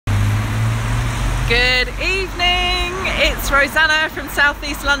Good evening, it's Rosanna from South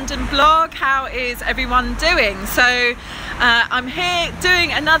East London blog. How is everyone doing? So I'm here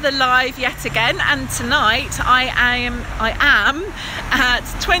doing another live yet again, and tonight I am at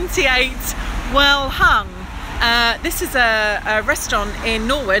 28 Well Hung. This is a restaurant in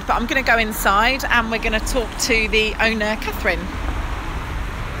Norwood, but I'm going to go inside and we're going to talk to the owner, Catherine.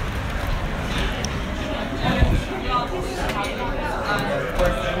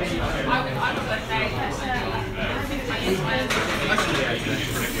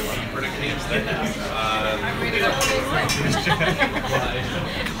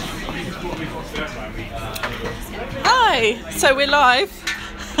 Hi, so we're live.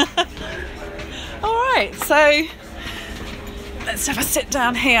 Alright, so let's have a sit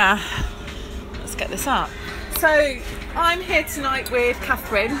down here. Let's get this up. So I'm here tonight with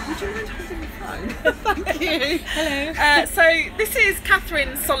Catherine. Would you mind holding the phone? Thank you. Hello. So this is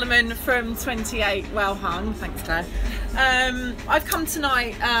Catherine Solomon from 28 Well Hung. Thanks, Claire. I've come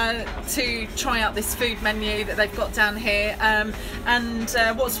tonight to try out this food menu that they've got down here, and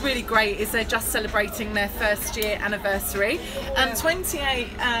what's really great is they're just celebrating their first year anniversary, and 28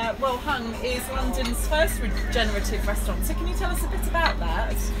 Well Hung is London's first regenerative restaurant. So can you tell us a bit about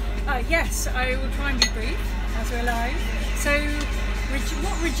that? Yes, I will try and be brief as we're live. So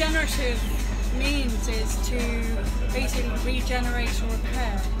what regenerative means is to basically regenerate or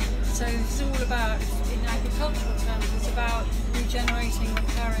repair. So this is all about, in agricultural terms, it's about regenerating,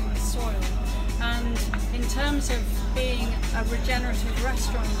 repairing the soil. And in terms of being a regenerative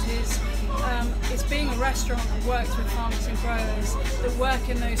restaurant, it's being a restaurant that works with farmers and growers, that work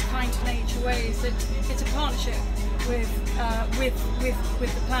in those kind to nature ways, that it's a partnership with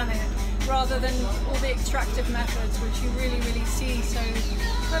the planet, rather than all the extractive methods which you really see so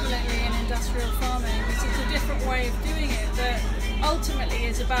prevalently in industrial farming. It's a different way of doing it that ultimately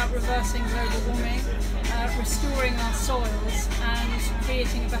is about reversing global warming, restoring our soils and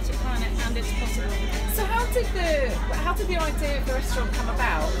creating a better planet, and it's possible. So how did the idea of the restaurant come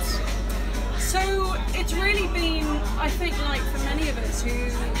about? So it's really been, I think, like for many of us who,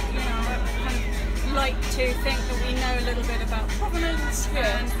 kind of like to think that we know a little bit about provenance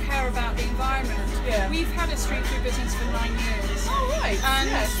and care about the environment. Yeah. We've had a street food business for 9 years. Oh right. And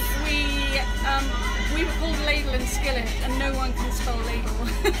yes. we were called Ladle and Skillet, and no one can spell ladle.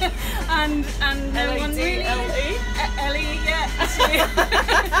 and no one really. L-E, yeah.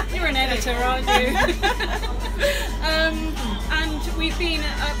 You're an editor, aren't you? And we've been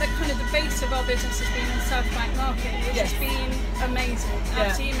at the base of our business has been in South Bank Market, which has been amazing,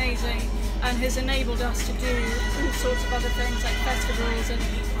 absolutely amazing, and has enabled us to do all sorts of other things like festivals and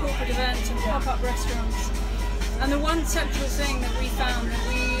corporate events and pop-up restaurants. And the one central thing that we found, that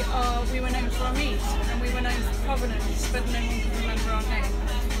we were known for our meat and we were known for provenance, but no one could remember our name.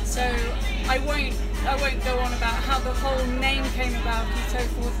 So I won't go on about how the whole name came about and so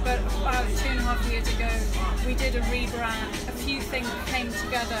forth, but about 2.5 years ago we did a rebrand, a few things came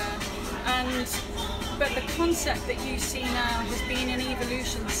together, but the concept that you see now has been an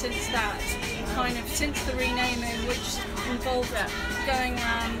evolution since that, since the renaming, which involved going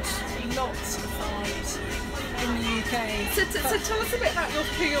around lots of farms in the UK. So tell us a bit about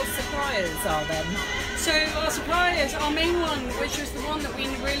who your suppliers are then. So our suppliers, our main one, which was the one that we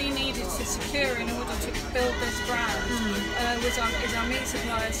really needed to secure in order to build this brand, is our meat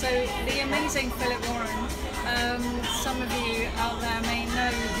supplier. So the amazing Philip Warren. Some of you out there may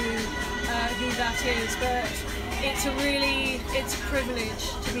know who that is, but it's a privilege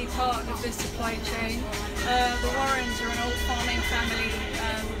to be part of this supply chain. The Warrens are an old farming family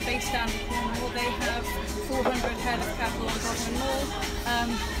based down in Cornwall. They have 400 head of cattle on Bodmin Moor.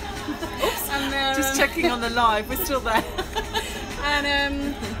 Oops, and just checking on the live, we're still there.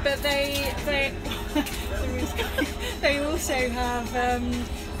 And but they also have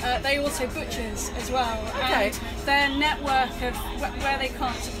they also butchers as well. Okay. And their network of where they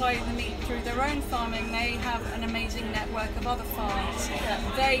can't supply the meat through their own farming, they have an amazing network of other farms.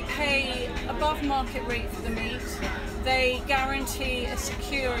 They pay above market rate for the meat. They guarantee a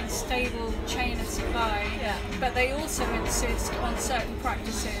secure and stable chain of supply, but they also insist on certain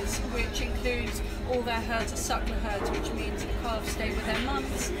practices, which includes all their herds are suckler herds, which means the calves stay with their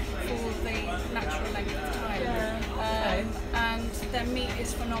mums for the natural length of time. And their meat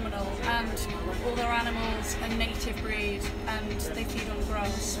is phenomenal, and all their animals are native breed, and they feed on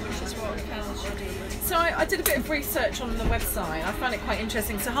grass, which is what cows should eat. So I did a bit of research on the website. I found it quite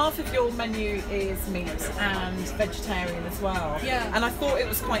interesting. So half of your menu is meat and vegetarian as well. Yeah. And I thought it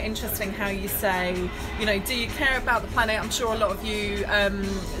was quite interesting how you say, do you care about the planet? I'm sure a lot of you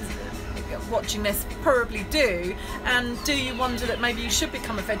watching this probably do, and do you wonder that maybe you should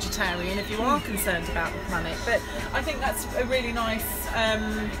become a vegetarian if you are concerned about the planet? But I think that's a really nice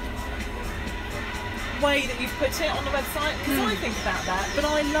way that you've put it on the website, because I think about that, but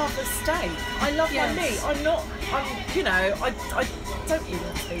I love a steak. I love my meat. I don't really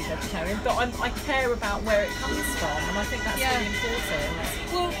want to be vegetarian, but I care about where it comes from, and I think that's really important.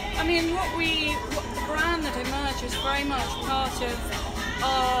 Well, I mean, what the brand that emerged is very much part of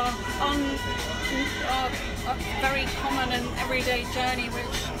our very common and everyday journey,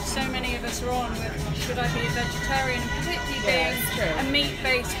 which so many of us are on with should I be a vegetarian, and particularly being a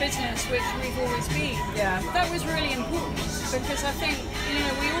meat-based business, which we've always been. That was really important, because I think, you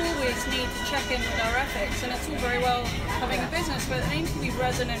know, we always need to check in with our ethics, and it's all very well having a business, but it needs to be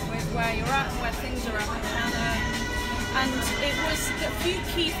resonant with where you're at and where things are at. And it was a few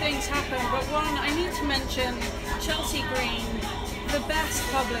key things happened, but one, I need to mention Chelsea Green, the best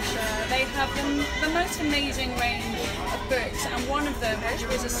publisher. They have the most amazing range of books, and one of them, which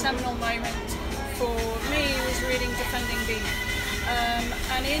was a seminal moment for me, was reading Defending Beef.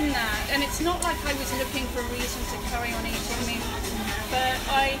 And in that, and it's not like I was looking for a reason to carry on eating meat, but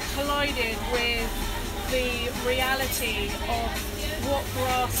I collided with the reality of what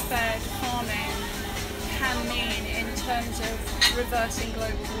grass-fed farming can mean in terms of reversing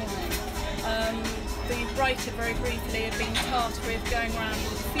global warming. The writer very briefly had been tasked with going around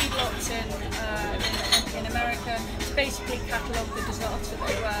feedlots in America to basically catalogue the disaster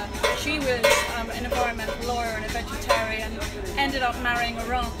they were. She was an environmental lawyer and a vegetarian, ended up marrying a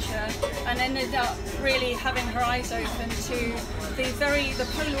rancher, and ended up really having her eyes open to the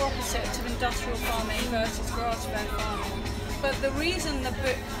polar opposite of industrial farming versus grass-fed farming. But the reason the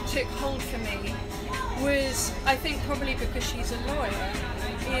book took hold for me was, I think probably because she's a lawyer,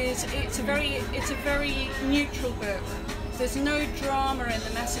 is it's a very neutral book. There's no drama in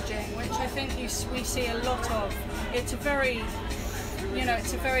the messaging, which I think we see a lot of. It's a very, you know,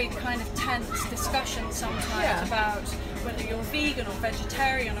 it's a very kind of tense discussion sometimes about whether you're vegan or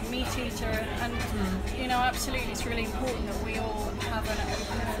vegetarian or meat eater, and you know, absolutely, it's really important that we all have an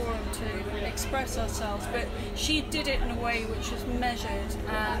open forum to express ourselves. But she did it in a way which was measured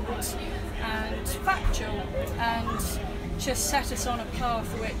and factual, and just set us on a path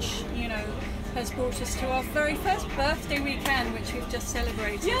which, you know, has brought us to our very first birthday weekend, which we've just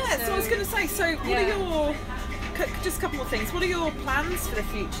celebrated. Yeah, so I was going to say, so what are your, just a couple more things, what are your plans for the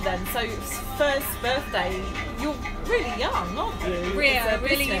future then? So first birthday, you're really young, aren't you? Really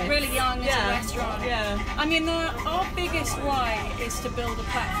young as a restaurant. I mean, our biggest why is to build a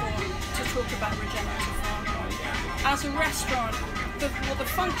platform to talk about regenerative farming. As a restaurant, the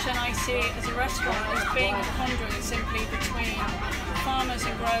function I see as a restaurant is being a conduit simply between farmers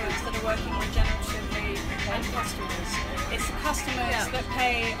and growers that are working regeneratively and customers. It's the customers that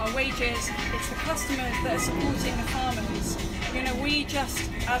pay our wages, it's the customers that are supporting the farmers. You know, we just,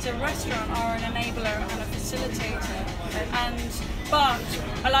 as a restaurant, are an enabler and a facilitator. But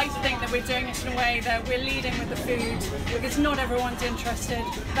I like to think that we're doing it in a way that we're leading with the food, because not everyone's interested.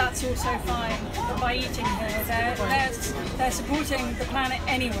 That's also fine. But by eating here, they're supporting the planet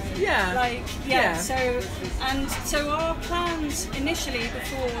anyway. So our plans initially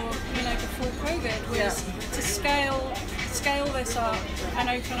before COVID was to scale this up and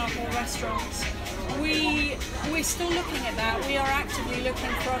open up more restaurants. We're still looking at that. We are actively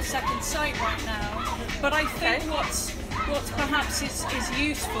looking for our second site right now. But I think what's perhaps is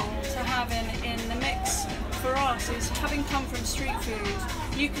useful to have in the mix for us is, having come from street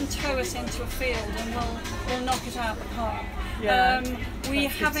food, you can tow us into a field and we'll knock it out the park. We're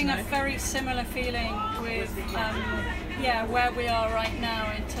having a very similar feeling with where we are right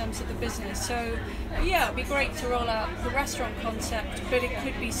now in terms of the business. So it'd be great to roll out the restaurant concept, but it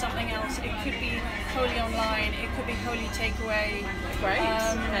could be something else. It could be wholly online, it could be wholly takeaway. Great.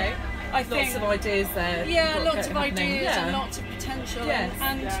 I think lots of ideas there. Lots of ideas and lots of potential.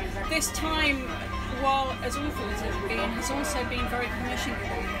 And this time, while as awful as it's been, has also been very permission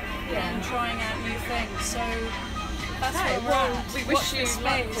giving and trying out new things. So that's where we're at. We wish you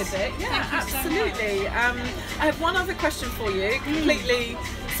luck with it. Yeah, absolutely. I have one other question for you, completely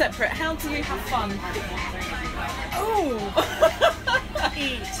separate. How do you have fun?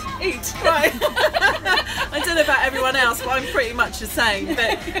 Eat. Right. I don't know about everyone else, but I'm pretty much the same.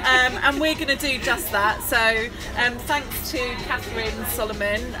 But and we're going to do just that. So thanks to Catherine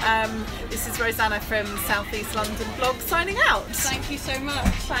Solomon. This is Rosanna from South East London blog signing out. Thank you so much.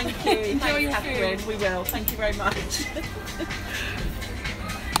 Thank you. Enjoy your Catherine. food. We will. Thank you very much.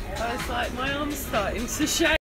 I was like, my arm's starting to shake.